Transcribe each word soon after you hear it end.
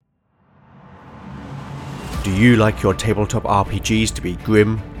Do you like your tabletop RPGs to be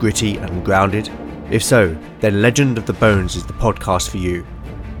grim, gritty, and grounded? If so, then Legend of the Bones is the podcast for you.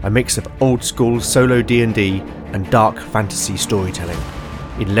 A mix of old-school solo D&D and dark fantasy storytelling.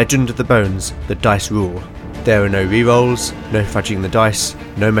 In Legend of the Bones, the dice rule. There are no rerolls, no fudging the dice,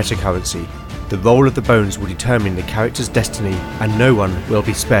 no metacurrency. The roll of the bones will determine the character's destiny, and no one will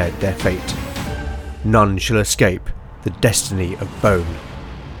be spared their fate. None shall escape the destiny of Bone.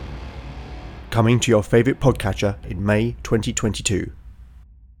 Coming to your favourite podcatcher in May 2022.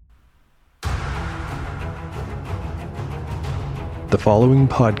 The following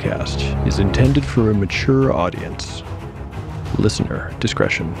podcast is intended for a mature audience. Listener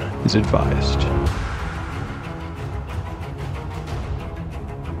discretion is advised.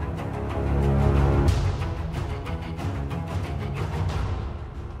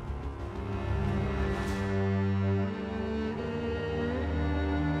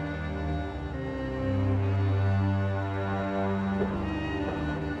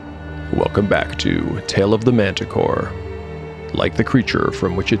 Welcome back to Tale of the Manticore. Like the creature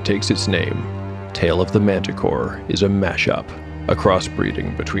from which it takes its name, Tale of the Manticore is a mashup, a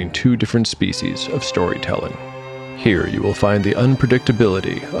crossbreeding between two different species of storytelling. Here you will find the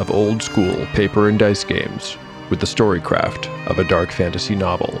unpredictability of old-school paper and dice games with the storycraft of a dark fantasy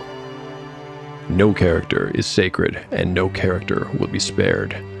novel. No character is sacred, and no character will be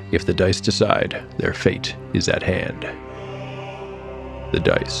spared if the dice decide their fate is at hand. The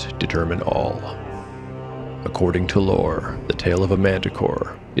dice determine all. According to lore, the tale of a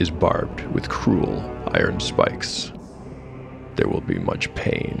manticore is barbed with cruel iron spikes. There will be much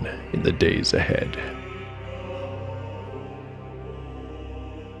pain in the days ahead.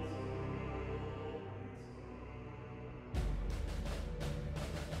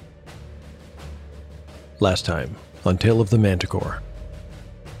 Last time on Tale of the Manticore.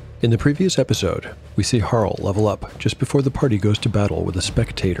 In the previous episode, we see Harl level up just before the party goes to battle with a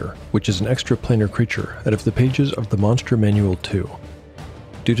Spectator, which is an extraplanar creature out of the pages of the Monster Manual 2.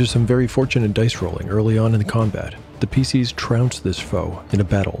 Due to some very fortunate dice rolling early on in the combat, the PCs trounce this foe in a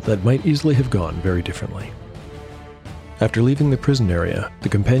battle that might easily have gone very differently. After leaving the prison area, the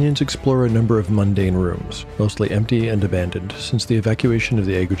companions explore a number of mundane rooms, mostly empty and abandoned since the evacuation of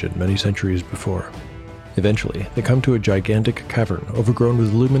the Aegogen many centuries before. Eventually, they come to a gigantic cavern overgrown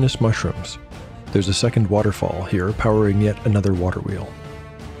with luminous mushrooms. There's a second waterfall here powering yet another water wheel.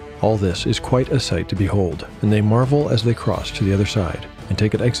 All this is quite a sight to behold, and they marvel as they cross to the other side and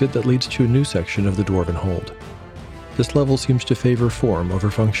take an exit that leads to a new section of the Dwarven Hold. This level seems to favor form over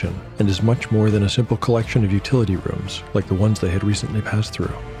function, and is much more than a simple collection of utility rooms like the ones they had recently passed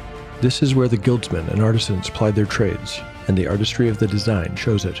through. This is where the guildsmen and artisans plied their trades, and the artistry of the design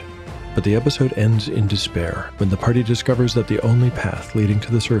shows it. But the episode ends in despair when the party discovers that the only path leading to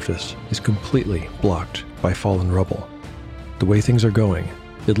the surface is completely blocked by fallen rubble. The way things are going,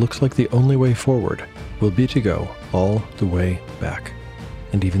 it looks like the only way forward will be to go all the way back.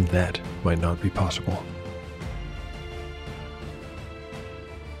 And even that might not be possible.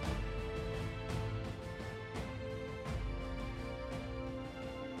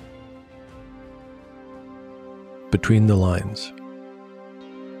 Between the lines.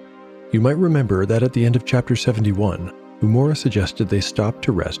 You might remember that at the end of Chapter 71, Umora suggested they stop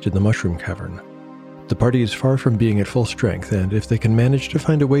to rest in the Mushroom Cavern. The party is far from being at full strength, and if they can manage to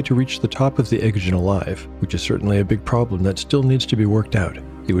find a way to reach the top of the Aegogen alive, which is certainly a big problem that still needs to be worked out,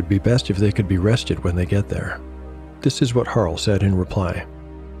 it would be best if they could be rested when they get there. This is what Harl said in reply.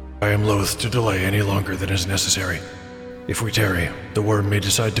 I am loath to delay any longer than is necessary. If we tarry, the worm may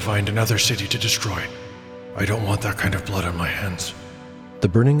decide to find another city to destroy. I don't want that kind of blood on my hands. The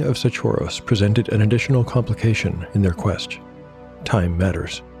burning of Sachoros presented an additional complication in their quest. Time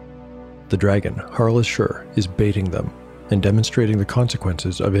matters. The dragon, Harl is sure, is baiting them and demonstrating the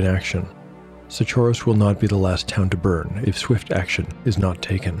consequences of inaction. Sachoros will not be the last town to burn if swift action is not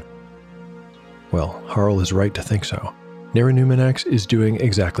taken. Well, Harl is right to think so. Nerenuminax is doing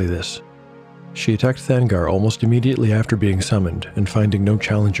exactly this. She attacked Thangar almost immediately after being summoned and finding no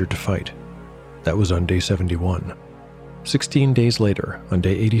challenger to fight. That was on day 71. 16 days later, on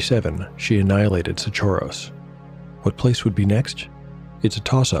day 87, she annihilated Sachoros. What place would be next? It's a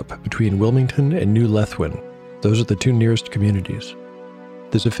toss-up between Wilmington and New Lethwin. Those are the two nearest communities.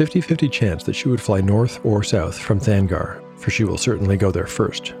 There's a 50-50 chance that she would fly north or south from Thangar, for she will certainly go there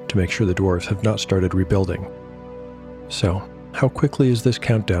first to make sure the dwarves have not started rebuilding. So, how quickly is this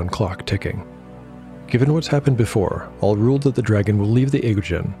countdown clock ticking? Given what's happened before, I'll rule that the dragon will leave the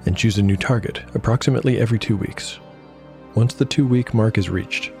Aegogen and choose a new target approximately every 2 weeks. Once the 2-week mark is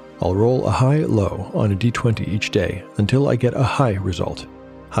reached, I'll roll a high-low on a d20 each day until I get a high result.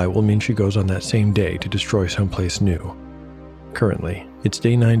 High will mean she goes on that same day to destroy someplace new. Currently, it's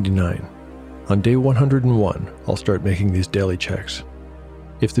day 99. On day 101, I'll start making these daily checks.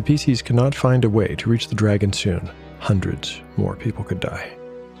 If the PCs cannot find a way to reach the dragon soon, hundreds more people could die.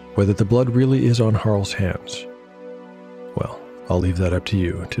 Whether the blood really is on Harl's hands, well, I'll leave that up to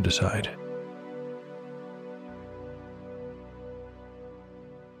you to decide.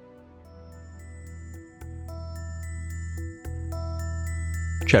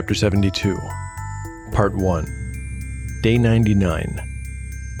 Chapter 72, Part 1, Day 99,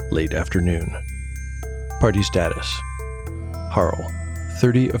 Late Afternoon. Party status: Harl,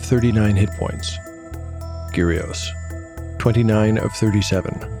 30 of 39 hit points. Gyrios, 29 of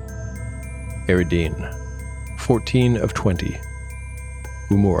 37. Eridine, 14 of 20.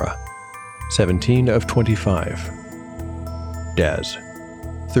 Umura, 17 of 25. Daz,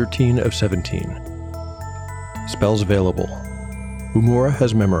 13 of 17. Spells available: Umura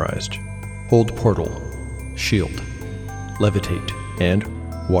has memorized Hold Portal, Shield, Levitate, and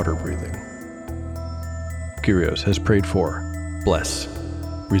Water Breathing. Gyrios has prayed for Bless,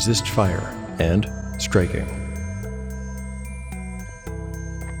 Resist Fire, and Striking.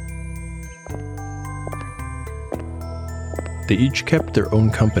 They each kept their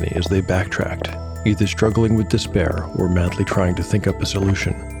own company as they backtracked, either struggling with despair or madly trying to think up a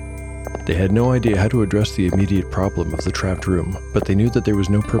solution. They had no idea how to address the immediate problem of the trapped room, but they knew that there was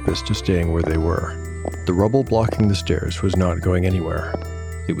no purpose to staying where they were. The rubble blocking the stairs was not going anywhere.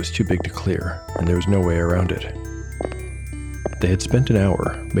 It was too big to clear, and there was no way around it. They had spent an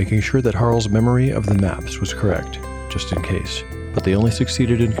hour making sure that Harl's memory of the maps was correct, just in case, but they only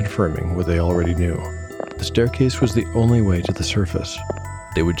succeeded in confirming what they already knew. The staircase was the only way to the surface.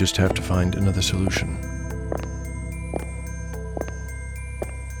 They would just have to find another solution.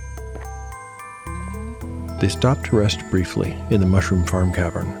 They stopped to rest briefly in the Mushroom Farm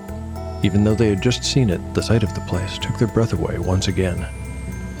Cavern. Even though they had just seen it, the sight of the place took their breath away once again.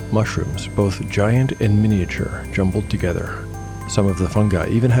 Mushrooms, both giant and miniature, jumbled together. Some of the fungi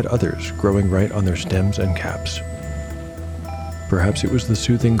even had others growing right on their stems and caps. Perhaps it was the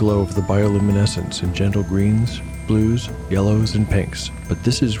soothing glow of the bioluminescence in gentle greens, blues, yellows, and pinks, but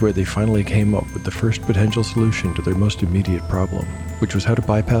this is where they finally came up with the first potential solution to their most immediate problem, which was how to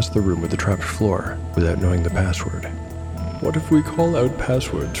bypass the room with the trapped floor without knowing the password. What if we call out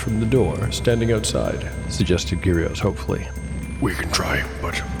passwords from the door standing outside? Suggested Gyrios hopefully. We can try,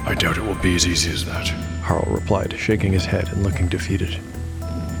 but I doubt it will be as easy as that. Harl replied, shaking his head and looking defeated.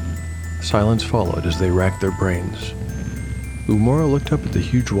 Silence followed as they racked their brains. Umura looked up at the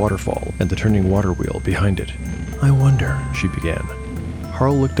huge waterfall and the turning water wheel behind it. I wonder, she began.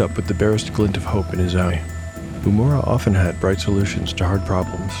 Harl looked up with the barest glint of hope in his eye. Umura often had bright solutions to hard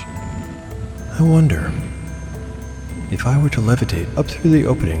problems. I wonder if I were to levitate up through the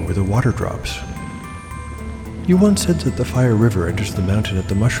opening where the water drops. You once said that the Fire River enters the mountain at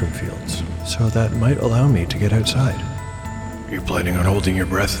the mushroom fields, so that might allow me to get outside. Are you planning on holding your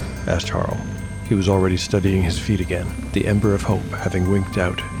breath? Asked Harl. He was already studying his feet again, the ember of hope having winked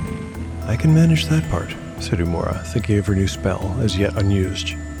out. I can manage that part, said Umura, thinking of her new spell, as yet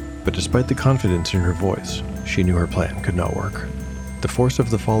unused. But despite the confidence in her voice, she knew her plan could not work. The force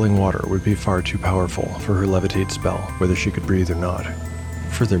of the falling water would be far too powerful for her levitate spell, whether she could breathe or not.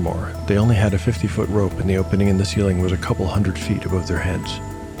 Furthermore, they only had a 50-foot rope and the opening in the ceiling was a couple 100 feet above their heads.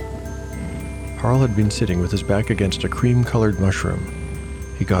 Harl had been sitting with his back against a cream-colored mushroom.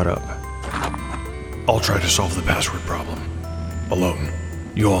 He got up. I'll try to solve the password problem. Alone.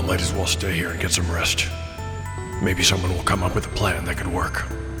 You all might as well stay here and get some rest. Maybe someone will come up with a plan that could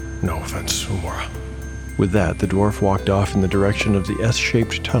work. No offense, Umura. With that, the dwarf walked off in the direction of the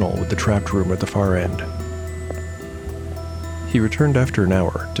S-shaped tunnel with the trapped room at the far end. He returned after an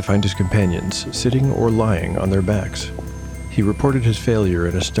hour to find his companions sitting or lying on their backs. He reported his failure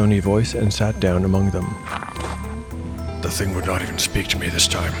in a stony voice and sat down among them. The thing would not even speak to me this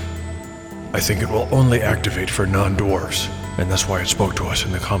time. I think it will only activate for non-dwarves, and that's why it spoke to us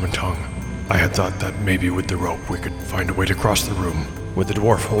in the common tongue. I had thought that maybe with the rope we could find a way to cross the room, with the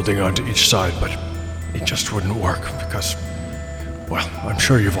dwarf holding on to each side, but it just wouldn't work because, well, I'm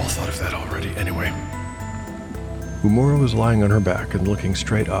sure you've all thought of that already anyway. Umura was lying on her back and looking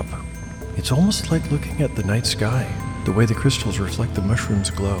straight up. It's almost like looking at the night sky, the way the crystals reflect the mushroom's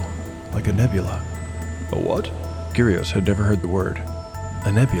glow, like a nebula. A what? Gyrios had never heard the word.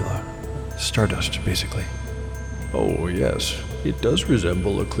 A nebula. Stardust, basically. Oh, yes. It does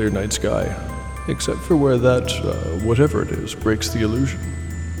resemble a clear night sky, except for where that, whatever it is, breaks the illusion.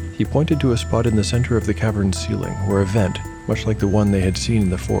 He pointed to a spot in the center of the cavern's ceiling where a vent, much like the one they had seen in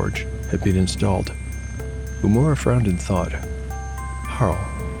the forge, had been installed. Umura frowned in thought. Harl,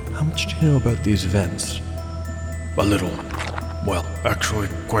 how much do you know about these vents? A little. Well, actually,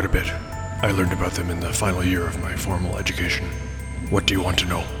 quite a bit. I learned about them in the final year of my formal education. What do you want to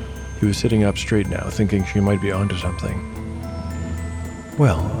know? He was sitting up straight now, thinking she might be onto something.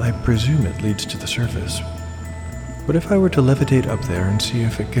 Well, I presume it leads to the surface. What if I were to levitate up there and see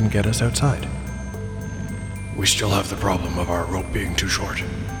if it can get us outside? We still have the problem of our rope being too short.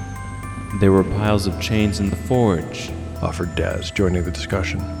 There were piles of chains in the forge. Offered Daz, joining the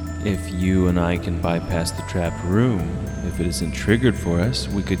discussion. If you and I can bypass the trapped room, if it isn't triggered for us,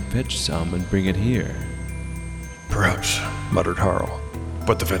 we could fetch some and bring it here. Perhaps, Muttered Harl.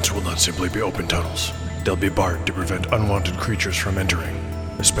 but the vents will not simply be open tunnels. They'll be barred to prevent unwanted creatures from entering,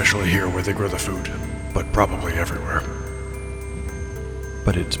 especially here where they grow the food, but probably everywhere.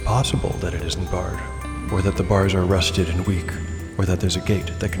 But it's possible that it isn't barred, or that the bars are rusted and weak, or that there's a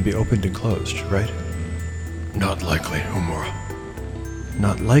gate that can be opened and closed, right? Not likely, Umura.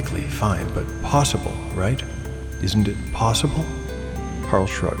 Not likely, fine, but possible, right? Isn't it possible? Harl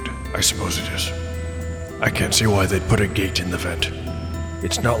shrugged. I suppose it is. I can't see why they'd put a gate in the vent.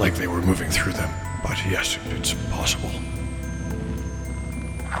 It's not like they were moving through them, but yes, it's possible.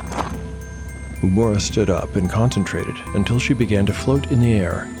 Umura stood up and concentrated until she began to float in the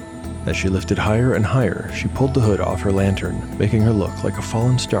air. As she lifted higher and higher, she pulled the hood off her lantern, making her look like a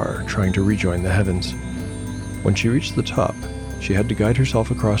fallen star trying to rejoin the heavens. When she reached the top, she had to guide herself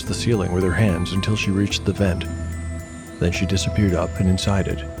across the ceiling with her hands until she reached the vent. Then she disappeared up and inside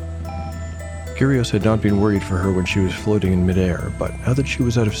it. Kyrios had not been worried for her when she was floating in midair, but now that she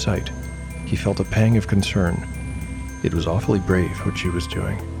was out of sight, he felt a pang of concern. It was awfully brave what she was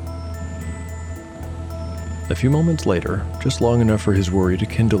doing. A few moments later, just long enough for his worry to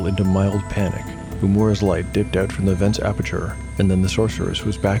kindle into mild panic, Umura's light dipped out from the vent's aperture, and then the sorceress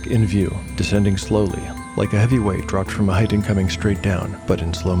was back in view, descending slowly, like a heavy weight dropped from a height and coming straight down, but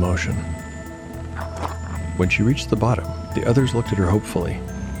in slow motion. When she reached the bottom, the others looked at her hopefully,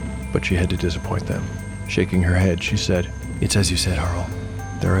 but she had to disappoint them. Shaking her head, she said, "It's as you said, Harl.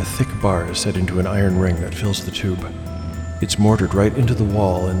 There are thick bars set into an iron ring that fills the tube. It's mortared right into the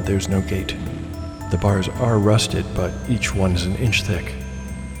wall, and there's no gate. The bars are rusted, but each one is an inch thick.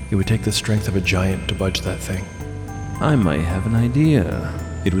 It would take the strength of a giant to budge that thing." I might have an idea.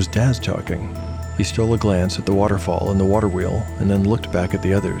 It was Daz talking. He stole a glance at the waterfall and the water wheel, and then looked back at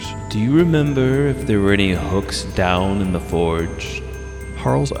the others. Do you remember if there were any hooks down in the forge?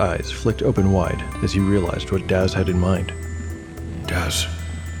 Harl's eyes flicked open wide as he realized what Daz had in mind. Daz,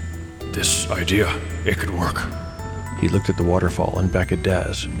 this idea, it could work. He looked at the waterfall and back at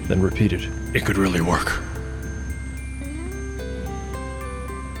Daz, then repeated, It could really work.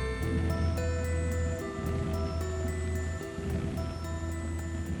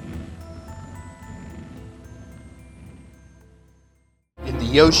 In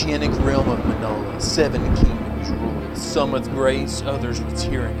the oceanic realm of Manola, 7 kingdoms rule, some with grace, others with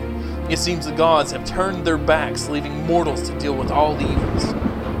tyranny. It seems the gods have turned their backs, leaving mortals to deal with all the evils.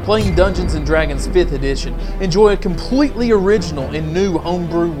 Playing Dungeons & Dragons 5th edition, enjoy a completely original and new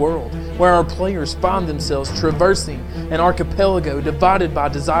homebrew world, where our players find themselves traversing an archipelago divided by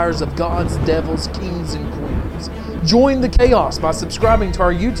desires of gods, devils, kings, and queens. Join the chaos by subscribing to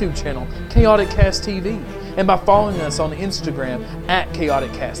our YouTube channel, Chaotic Cast TV, and by following us on Instagram at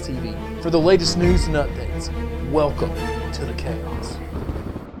Chaotic Cast TV for the latest news and updates. Welcome to the chaos.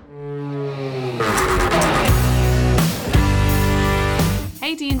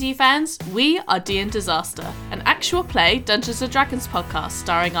 Hey D&D fans, we are D & Disaster, an actual play Dungeons & Dragons podcast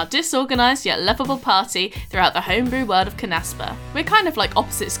starring our disorganised yet lovable party throughout the homebrew world of Canaspa. We're kind of like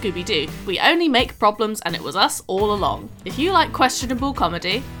opposite Scooby-Doo. We only make problems and it was us all along. If you like questionable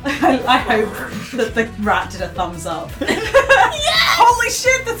comedy... I hope that the rat did a thumbs up. Yes! Holy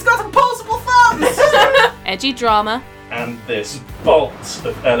shit, that's got opposable thumbs! edgy drama... And this bolt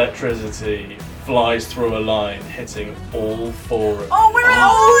of electricity flies through a line, hitting all 4 of them. Oh, we're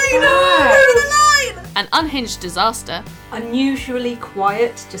in the line! An unhinged disaster... Unusually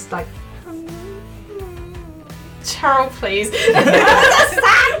quiet, just like... Cheryl, please.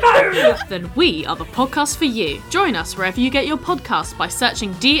 Then we are the podcast for you. Join us wherever you get your podcasts by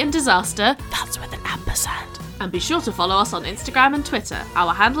searching D & Disaster, that's with an ampersand. And be sure to follow us on Instagram and Twitter.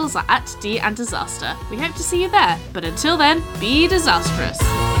 Our handles are at D & Disaster. We hope to see you there. But until then, be disastrous.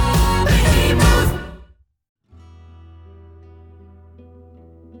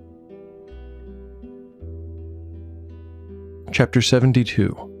 Chapter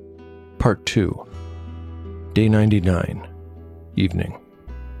 72, Part 2, Day 99, Evening.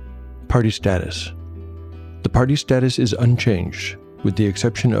 Party status. The party status is unchanged, with the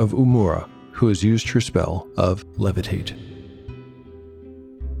exception of Umura, who has used her spell of Levitate.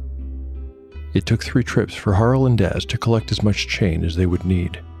 It took 3 trips for Harl and Daz to collect as much chain as they would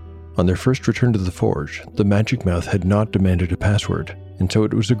need. On their first return to the forge, the Magic Mouth had not demanded a password, and so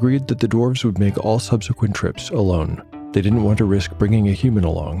it was agreed that the dwarves would make all subsequent trips alone. They didn't want to risk bringing a human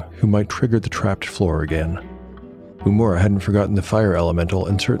along who might trigger the trapped floor again. Umura hadn't forgotten the fire elemental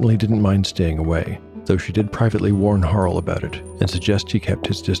and certainly didn't mind staying away, though she did privately warn Harl about it and suggest he kept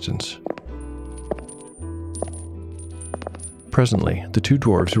his distance. Presently, the 2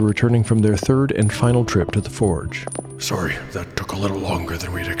 dwarves were returning from their 3rd and final trip to the forge. Sorry, that took a little longer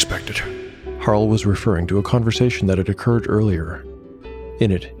than we'd expected. Harl was referring to a conversation that had occurred earlier.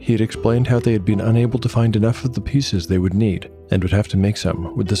 In it, he had explained how they had been unable to find enough of the pieces they would need and would have to make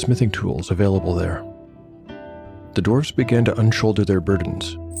some with the smithing tools available there. The dwarves began to unshoulder their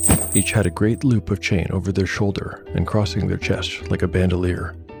burdens. Each had a great loop of chain over their shoulder and crossing their chest like a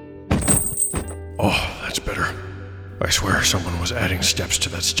bandolier. Oh, that's better. I swear someone was adding steps to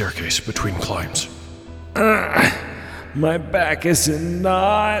that staircase between climbs. My back is in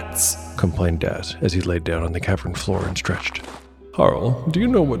knots, complained Daz as he laid down on the cavern floor and stretched. Harl, do you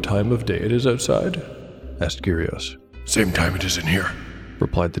know what time of day it is outside? Asked Gyrios. Same time it is in here,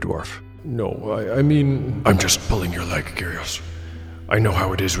 replied the dwarf. No, I mean... I'm just pulling your leg, Gyrios. I know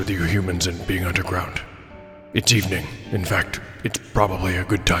how it is with you humans and being underground. It's evening. In fact, it's probably a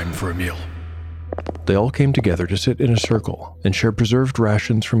good time for a meal. They all came together to sit in a circle and share preserved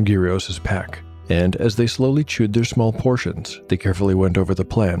rations from Gyrios' pack, and as they slowly chewed their small portions, they carefully went over the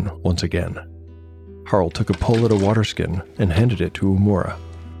plan once again. Harl took a pull at a water skin and handed it to Umura.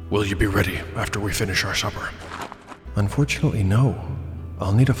 Will you be ready after we finish our supper? Unfortunately, no.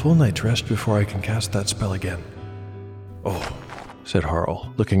 I'll need a full night's rest before I can cast that spell again. Oh, said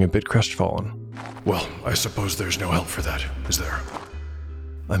Harl, looking a bit crestfallen. Well, I suppose there's no help for that, is there?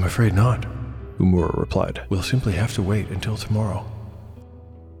 I'm afraid not, Umura replied. We'll simply have to wait until tomorrow.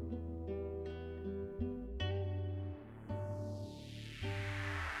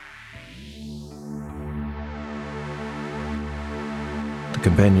 The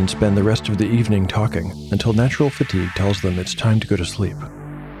companions spend the rest of the evening talking until natural fatigue tells them it's time to go to sleep.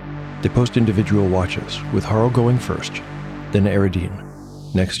 They post individual watches, with Harl going first, then Eridine.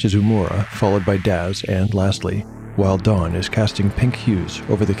 Next is Umura, followed by Daz, and lastly, while Dawn is casting pink hues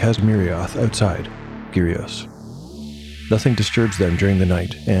over the Kazmirioth outside, Gyrios. Nothing disturbs them during the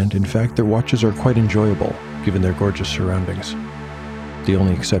night, and in fact their watches are quite enjoyable, given their gorgeous surroundings. The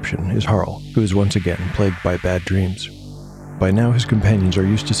only exception is Harl, who is once again plagued by bad dreams. By now his companions are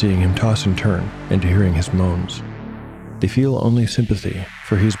used to seeing him toss and turn, and to hearing his moans. They feel only sympathy,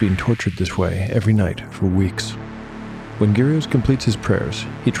 for he has been tortured this way every night for weeks. When Gyrios completes his prayers,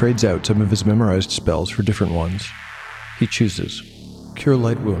 he trades out some of his memorized spells for different ones. He chooses Cure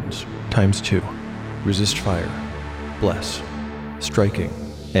Light Wounds, ×2, Resist Fire, Bless, Striking,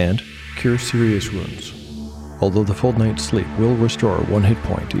 and Cure Serious Wounds. Although the full night's sleep will restore 1 hit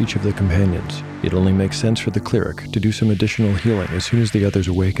point to each of the companions, it only makes sense for the cleric to do some additional healing as soon as the others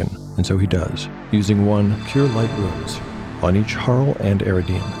awaken, and so he does, using 1 Cure Light Wounds on each Harl and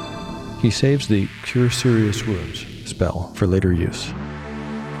Eridine. He saves the Cure Serious Wounds spell for later use.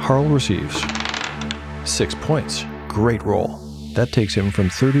 Harl receives 6 points. Great roll. That takes him from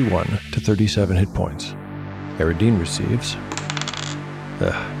 31 to 37 hit points. Eridine receives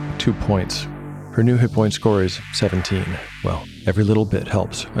 2 points. Her new hit point score is 17. Well, every little bit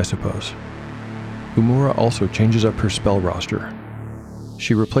helps, I suppose. Umura also changes up her spell roster.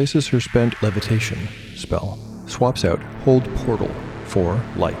 She replaces her spent Levitation spell, swaps out Hold Portal for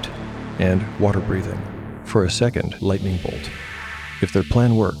Light, and Water Breathing for a second Lightning Bolt. If their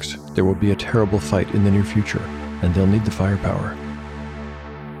plan works, there will be a terrible fight in the near future, and they'll need the firepower.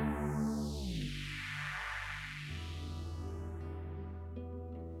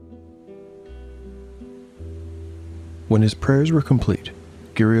 When his prayers were complete,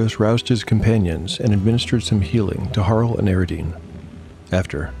 Gyrios roused his companions and administered some healing to Harl and Eridine.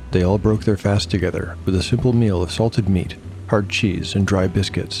 After, they all broke their fast together with a simple meal of salted meat, hard cheese, and dry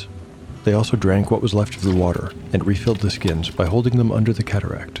biscuits. They also drank what was left of the water and refilled the skins by holding them under the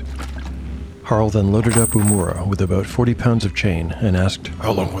cataract. Harl then loaded up Umura with about 40 pounds of chain and asked,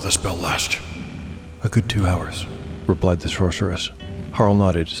 How long will the spell last? A good 2 hours, replied the sorceress. Harl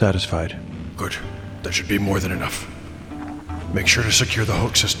nodded, satisfied. Good. That should be more than enough. Make sure to secure the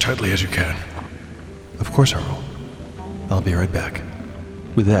hooks as tightly as you can. Of course, Harl. I'll be right back.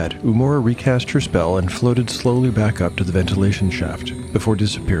 With that, Umura recast her spell and floated slowly back up to the ventilation shaft before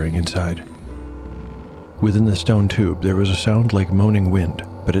disappearing inside. Within the stone tube, there was a sound like moaning wind,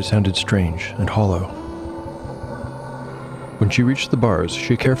 but it sounded strange and hollow. When she reached the bars,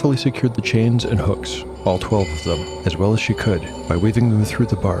 she carefully secured the chains and hooks all 12 of them, as well as she could, by waving them through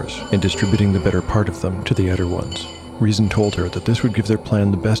the bars and distributing the better part of them to the outer ones. Reason told her that this would give their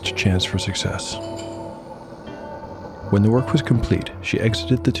plan the best chance for success. When the work was complete, she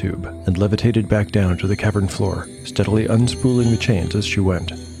exited the tube and levitated back down to the cavern floor, steadily unspooling the chains as she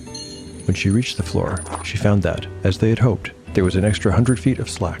went. When she reached the floor, she found that, as they had hoped, there was an extra 100 feet of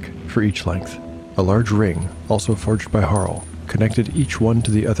slack for each length. A large ring, also forged by Harl, connected each one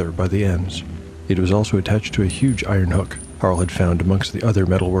to the other by the ends. It was also attached to a huge iron hook Harl had found amongst the other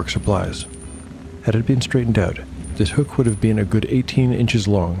metalwork supplies. Had it been straightened out, this hook would have been a good 18 inches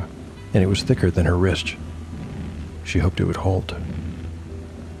long, and it was thicker than her wrist. She hoped it would hold.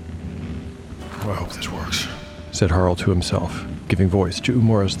 I hope this works, said Harl to himself, giving voice to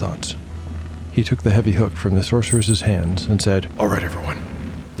Umura's thoughts. He took the heavy hook from the sorceress's hands and said, "All right, everyone.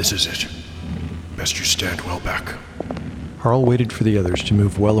 This is it. Best you stand well back." Harl waited for the others to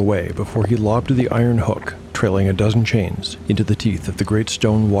move well away before he lobbed the iron hook, trailing a dozen chains, into the teeth of the great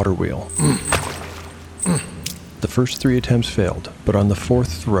stone water wheel. The first 3 attempts failed, but on the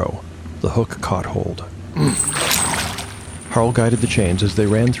 4th throw, the hook caught hold. Harl guided the chains as they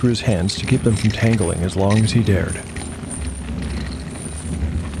ran through his hands to keep them from tangling as long as he dared.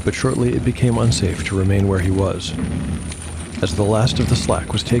 But shortly it became unsafe to remain where he was. As the last of the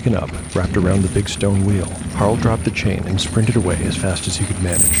slack was taken up, wrapped around the big stone wheel, Harl dropped the chain and sprinted away as fast as he could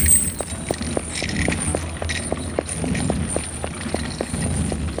manage.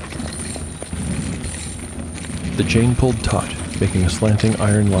 The chain pulled taut, making a slanting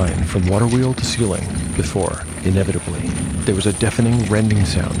iron line from water wheel to ceiling before, inevitably, there was a deafening rending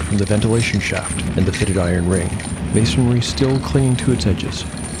sound from the ventilation shaft and the fitted iron ring. Masonry still clinging to its edges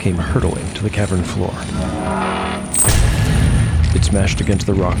came hurtling to the cavern floor. It smashed against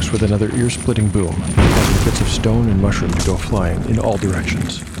the rocks with another ear-splitting boom, causing bits of stone and mushroom to go flying in all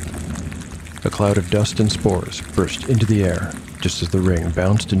directions. A cloud of dust and spores burst into the air, just as the ring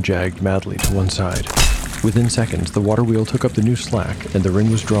bounced and jagged madly to one side. Within seconds, the water wheel took up the new slack, and the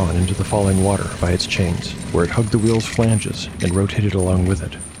ring was drawn into the falling water by its chains, where it hugged the wheel's flanges and rotated along with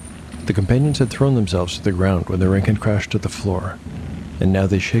it. The companions had thrown themselves to the ground when the ring had crashed to the floor, and now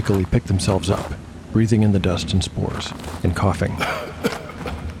they shakily picked themselves up, breathing in the dust and spores, and coughing.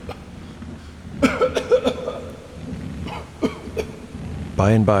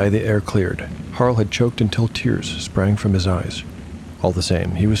 By and by, the air cleared. Harl had choked until tears sprang from his eyes. All the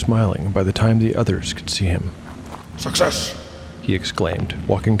same, he was smiling by the time the others could see him. "Success!" he exclaimed,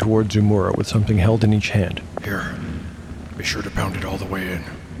 walking towards Umura with something held in each hand. "Here, be sure to pound it all the way in."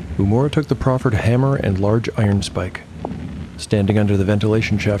 Umura took the proffered hammer and large iron spike. Standing under the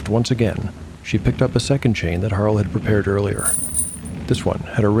ventilation shaft once again, she picked up a second chain that Harl had prepared earlier. This one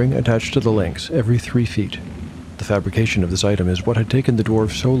had a ring attached to the links every 3 feet. The fabrication of this item is what had taken the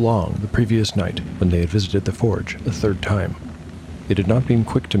dwarves so long the previous night when they had visited the forge a 3rd time. It had not been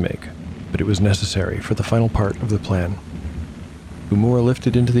quick to make, but it was necessary for the final part of the plan. Umura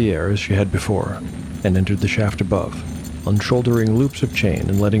lifted into the air as she had before, and entered the shaft above, unshouldering loops of chain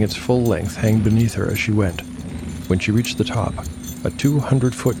and letting its full length hang beneath her as she went. When she reached the top, a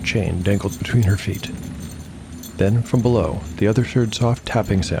 200-foot chain dangled between her feet. Then, from below, the others heard soft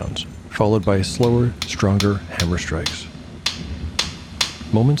tapping sounds, followed by slower, stronger hammer strikes.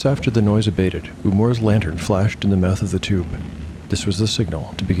 Moments after the noise abated, Umura's lantern flashed in the mouth of the tube. This was the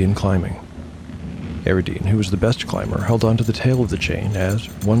signal to begin climbing. Eridine, who was the best climber, held onto the tail of the chain as,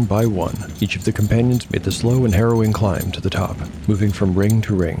 one by one, each of the companions made the slow and harrowing climb to the top, moving from ring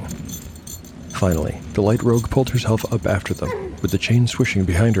to ring. Finally, the light rogue pulled herself up after them, with the chain swishing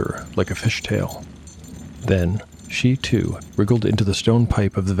behind her like a fish tail. Then, she too wriggled into the stone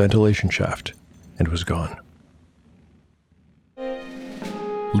pipe of the ventilation shaft and was gone.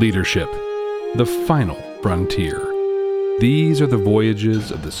 Leadership, the final frontier. These are the voyages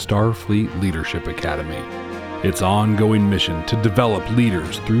of the Starfleet Leadership Academy. Its ongoing mission to develop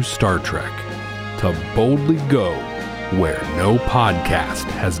leaders through Star Trek, to boldly go where no podcast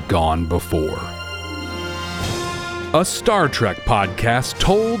has gone before. A Star Trek podcast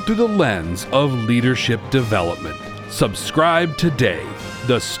told through the lens of leadership development. Subscribe today.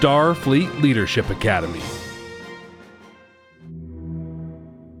 The Starfleet Leadership Academy.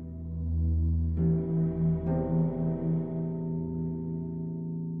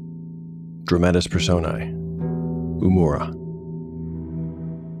 Dramatis Personae, Umura.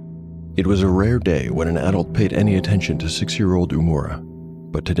 It was a rare day when an adult paid any attention to 6-year-old Umura,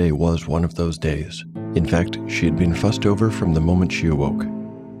 but today was one of those days. In fact, she had been fussed over from the moment she awoke.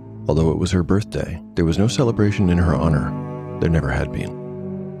 Although it was her birthday, there was no celebration in her honor. There never had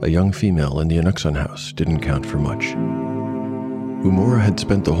been. A young female in the Anuxon house didn't count for much. Umura had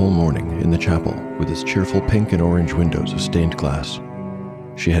spent the whole morning in the chapel with its cheerful pink and orange windows of stained glass.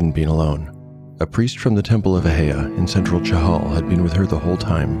 She hadn't been alone. A priest from the Temple of Ahea in central Chahal had been with her the whole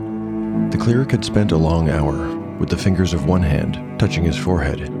time. The cleric had spent a long hour, with the fingers of one hand touching his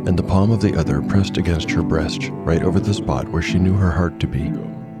forehead and the palm of the other pressed against her breast, right over the spot where she knew her heart to be.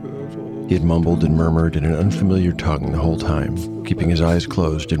 He had mumbled and murmured in an unfamiliar tongue the whole time, keeping his eyes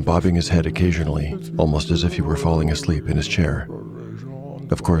closed and bobbing his head occasionally, almost as if he were falling asleep in his chair.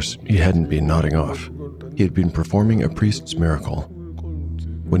 Of course, he hadn't been nodding off. He had been performing a priest's miracle.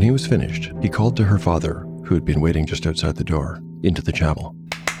 When he was finished, he called to her father, who had been waiting just outside the door, into the chapel.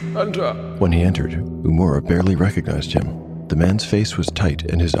 Enter. When he entered, Umura barely recognized him. The man's face was tight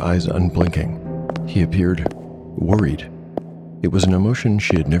and his eyes unblinking. He appeared worried. It was an emotion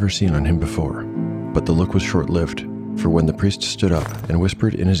she had never seen on him before, but the look was short-lived, for when the priest stood up and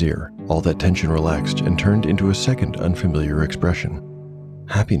whispered in his ear, all that tension relaxed and turned into a second unfamiliar expression.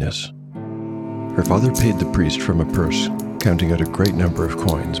 Happiness. Her father paid the priest from a purse, counting out a great number of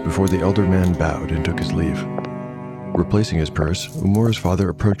coins before the elder man bowed and took his leave. Replacing his purse, Umura's father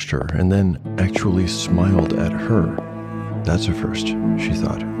approached her and then actually smiled at her. That's a first, she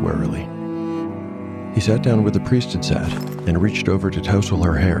thought, warily. He sat down where the priest had sat and reached over to tousle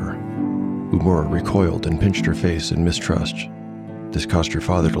her hair. Umura recoiled and pinched her face in mistrust. This caused her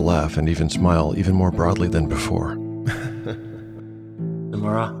father to laugh and even smile even more broadly than before.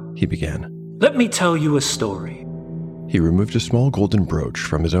 Umura, he began. Let me tell you a story. He removed a small golden brooch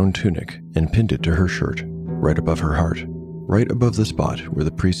from his own tunic and pinned it to her shirt, right above her heart, right above the spot where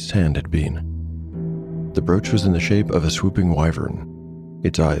the priest's hand had been. The brooch was in the shape of a swooping wyvern.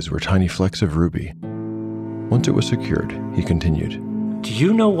 Its eyes were tiny flecks of ruby. Once it was secured, he continued. Do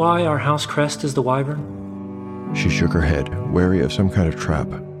you know why our house crest is the wyvern? She shook her head, wary of some kind of trap.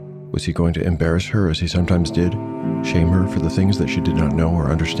 Was he going to embarrass her as he sometimes did? Shame her for the things that she did not know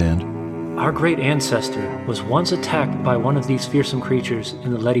or understand? Our great ancestor was once attacked by one of these fearsome creatures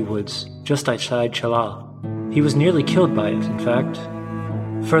in the Ledi Woods, just outside Chalal. He was nearly killed by it, in fact.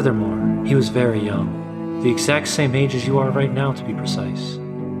 Furthermore, he was very young, the exact same age as you are right now, to be precise.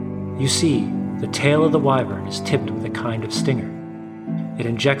 You see, the tail of the wyvern is tipped with a kind of stinger. It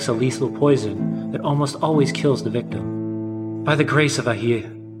injects a lethal poison that almost always kills the victim. By the grace of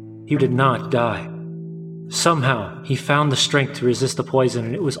Ahia, he did not die. Somehow, he found the strength to resist the poison,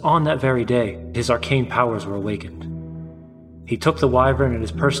 and it was on that very day his arcane powers were awakened. He took the wyvern and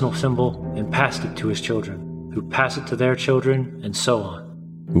his personal symbol and passed it to his children, who passed it to their children, and so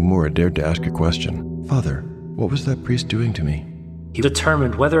on. Umura dared to ask a question. Father, what was that priest doing to me? He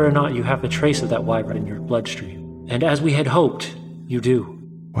determined whether or not you have a trace of that wyvern in your bloodstream. And as we had hoped, you do.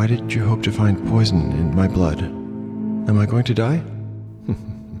 Why did you hope to find poison in my blood? Am I going to die?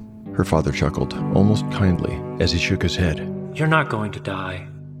 Her father chuckled, almost kindly, as he shook his head. You're not going to die.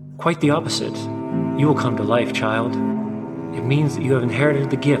 Quite the opposite. You will come to life, child. It means that you have inherited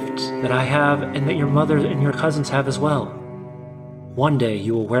the gifts that I have and that your mother and your cousins have as well. One day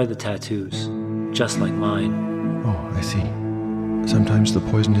you will wear the tattoos, just like mine. Oh, I see. Sometimes the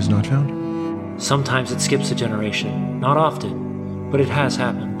poison is not found? Sometimes it skips a generation. Not often, but it has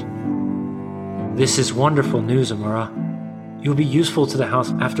happened. This is wonderful news, Umura. You'll be useful to the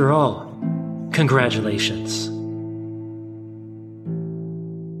house after all. Congratulations.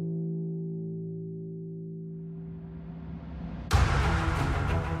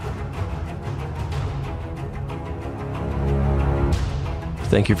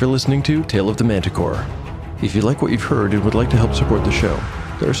 Thank you for listening to Tale of the Manticore. If you like what you've heard and would like to help support the show,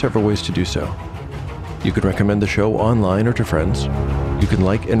 there are several ways to do so. You can recommend the show online or to friends. You can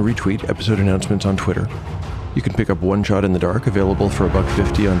like and retweet episode announcements on Twitter. You can pick up One Shot in the Dark, available for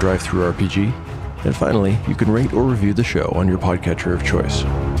 $1.50 on DriveThruRPG. And finally, you can rate or review the show on your podcatcher of choice.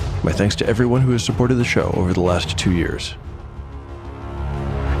 My thanks to everyone who has supported the show over the last 2 years.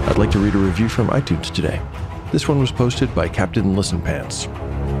 I'd like to read a review from iTunes today. This one was posted by Captain Listenpants.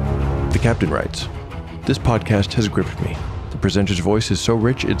 The captain writes, "This podcast has gripped me. The presenter's voice is so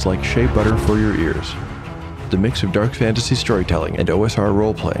rich it's like shea butter for your ears. The mix of dark fantasy storytelling and OSR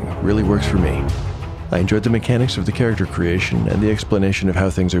role-playing really works for me. I enjoyed the mechanics of the character creation and the explanation of how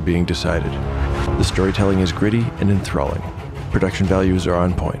things are being decided. The storytelling is gritty and enthralling. Production values are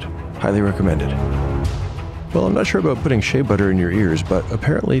on point. Highly recommended." Well, I'm not sure about putting shea butter in your ears, but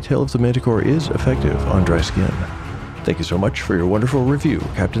apparently Tale of the Manticore is effective on dry skin. Thank you so much for your wonderful review,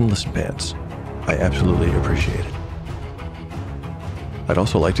 Captain Listenpants. I absolutely appreciate it. I'd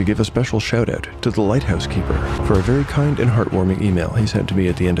also like to give a special shout out to the Lighthouse Keeper for a very kind and heartwarming email he sent to me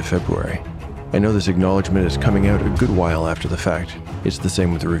at the end of February. I know this acknowledgement is coming out a good while after the fact. It's the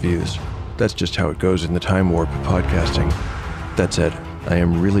same with the reviews. That's just how it goes in the time warp of podcasting. That said, I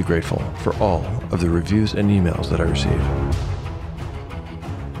am really grateful for all of the reviews and emails that I receive.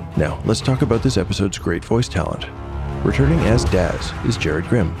 Now, let's talk about this episode's great voice talent. Returning as Daz is Jared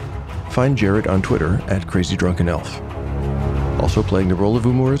Grimm. Find Jared on Twitter at CrazyDrunkenElf. Also playing the role of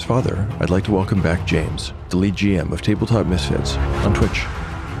Umura's father, I'd like to welcome back James, the lead GM of Tabletop Misfits, on Twitch.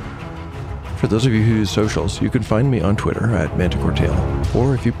 For those of you who use socials, you can find me on Twitter at ManticoreTale,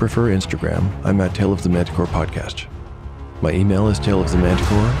 or if you prefer Instagram, I'm at Tale of the Manticore Podcast. My email is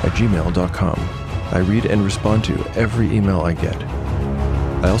taleofthemanticore@gmail.com. I read and respond to every email I get.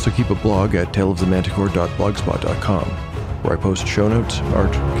 I also keep a blog at taleofthemanticore.blogspot.com, where I post show notes,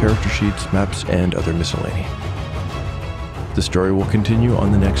 art, character sheets, maps, and other miscellany. The story will continue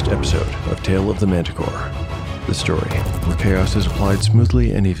on the next episode of Tale of the Manticore, the story where chaos is applied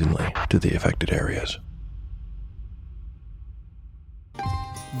smoothly and evenly to the affected areas.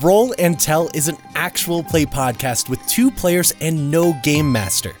 Roll and Tell is an actual play podcast with 2 players and no game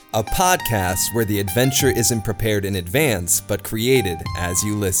master. A podcast where the adventure isn't prepared in advance, but created as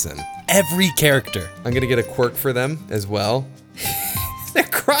you listen. Every character. I'm gonna get a quirk for them as well. They're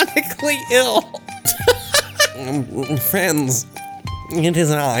chronically ill. Friends, it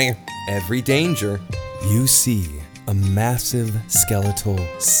is I. Every danger, you see a massive skeletal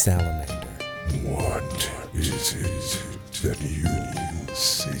salamander. What is it that you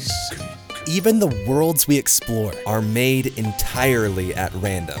seek? Even the worlds we explore are made entirely at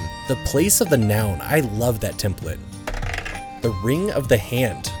random. The place of the noun, I love that template. The ring of the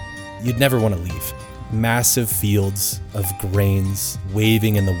hand, you'd never want to leave. Massive fields of grains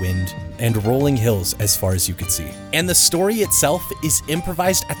waving in the wind and rolling hills as far as you could see. And the story itself is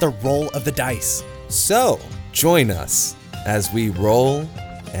improvised at the roll of the dice. So, join us as we roll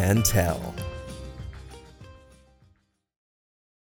and tell.